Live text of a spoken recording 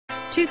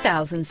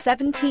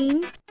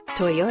2017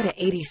 Toyota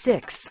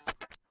 86.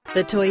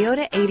 The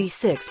Toyota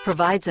 86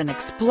 provides an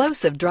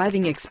explosive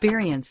driving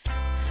experience.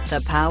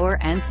 The power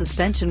and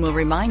suspension will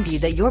remind you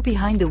that you're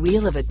behind the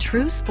wheel of a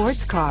true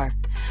sports car.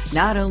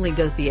 Not only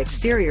does the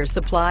exterior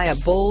supply a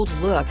bold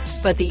look,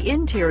 but the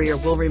interior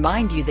will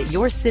remind you that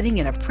you're sitting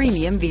in a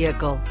premium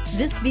vehicle.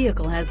 This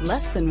vehicle has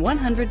less than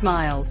 100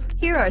 miles.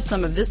 Here are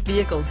some of this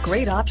vehicle's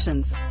great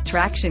options: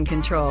 traction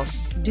control,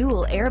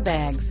 dual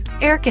airbags,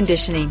 air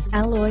conditioning,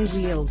 alloy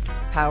wheels,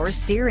 power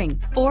steering,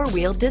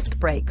 four-wheel disc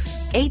brakes,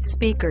 8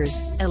 speakers,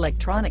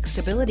 electronic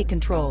stability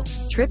control,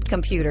 trip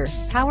computer,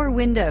 power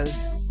windows,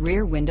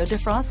 rear window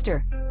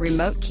defroster,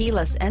 remote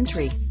keyless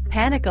entry,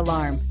 panic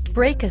alarm,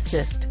 brake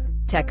assist,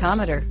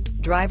 tachometer,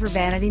 driver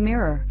vanity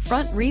mirror,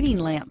 front reading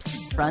lamps,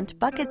 front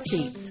bucket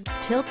seats,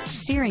 tilt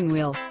steering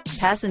wheel,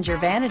 passenger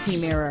vanity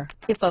mirror.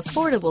 If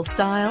affordable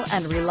style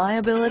and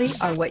reliability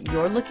are what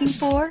you're looking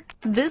for,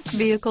 this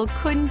vehicle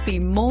couldn't be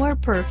more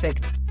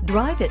perfect.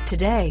 Drive it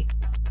today.